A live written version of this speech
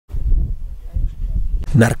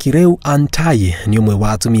Narkireu Antai ni umwe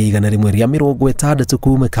wa atumia 160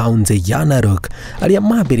 kuuma kaunti ya Narok aria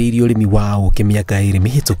mambĩrĩirie ũrĩmi wao kĩmĩaka 2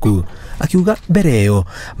 mĩhĩtũku, akiuga mbere ĩyo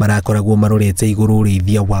marakoragwo marorete igũrũ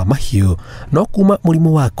ũrĩithia wa mahiũ no kuma mũrimũ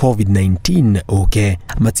wa COVID-19 ũke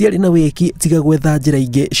matiarĩ na wĩki tiga gwetha njĩra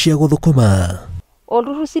ingĩ cia gũthũkũma.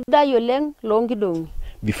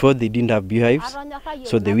 Before they didn't have beehives,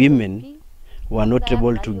 so the women were not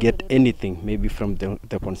able to get anything maybe from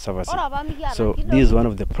the conservancy. So this is one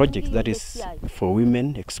of the projects that is for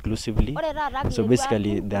women exclusively. So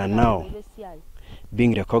basically they are now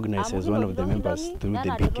being recognized as one of the members through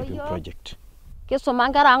the beekeeping project.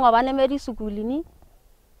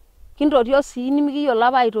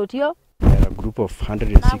 There are a group of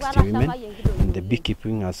 160 women, and the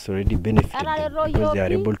beekeeping has already benefited them because they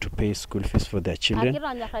are able to pay school fees for their children.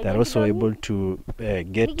 They are also able to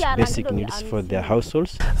get basic needs for their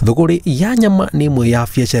households. Thogori ya nyama nĩ ĩmwe ya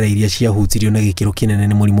biacara iria ciahutirio na gĩkĩro kĩnene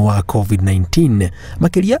nĩ mũrimũ wa COVID-19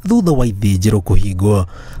 makĩria thutha wa ithĩnjĩro kũhingwo.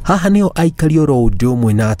 Haha nĩo aikari oro ũndũ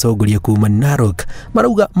ũmwe na atongoria kuuma Narok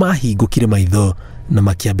marauga mahingũkire maitho na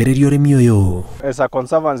makiambĩrĩria ũrĩmi ũyũ. As a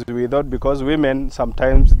conservancy, we thought because women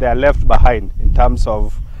sometimes they are left behind in terms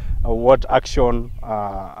of what action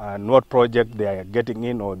and what project they are getting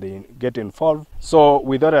in or they get involved. So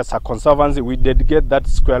we thought as a conservancy we dedicate that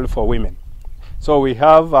square for women. So we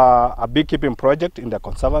have a beekeeping project in the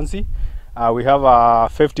conservancy. We have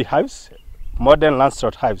 50 hives, modern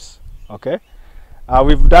Landstroth hives. Okay,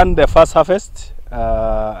 we've done the first harvest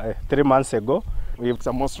 3 months ago. We've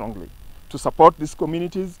more strongly to support these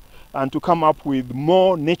communities and to come up with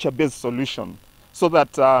more nature-based solutions so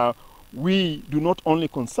that we do not only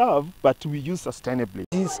conserve but we use sustainably.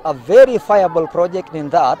 It is a very viable project in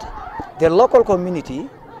that the local community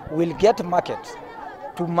will get market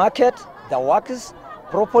to market the wax,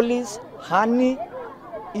 propolis, honey,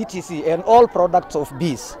 etc. and all products of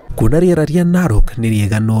bees. Kuna rĩera rĩa Narok nĩ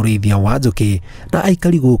rĩega na ũrĩithia wa njũkĩ na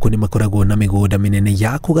aikari gũkũ nĩ makoragwo na mĩgũnda mĩnene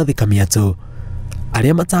ya kũgathĩka mĩatũ.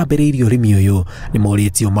 Arĩa matambĩrĩirie ũrĩmi ũyũ nĩ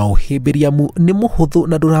morĩtio maũhĩmbĩria nĩ mũhũthũ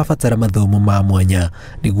na ndũrabatara mathomo ma mwanya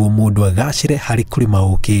nĩguo mũndũ agacĩre harĩ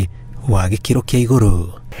kũrĩma ũkĩ wa gĩkĩro kĩa igũrũ.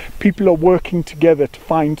 People are working together to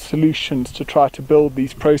find solutions to try to build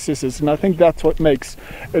these processes, and I think that's what makes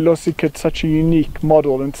Elosikat such a unique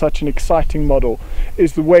model and such an exciting model,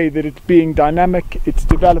 is the way that it's being dynamic, it's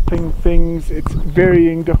developing things, it's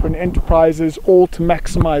varying different enterprises, all to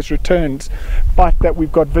maximize returns, but that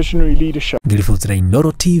we've got visionary leadership.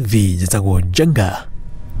 Narok TV, jitagwo Janga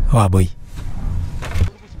Waboi.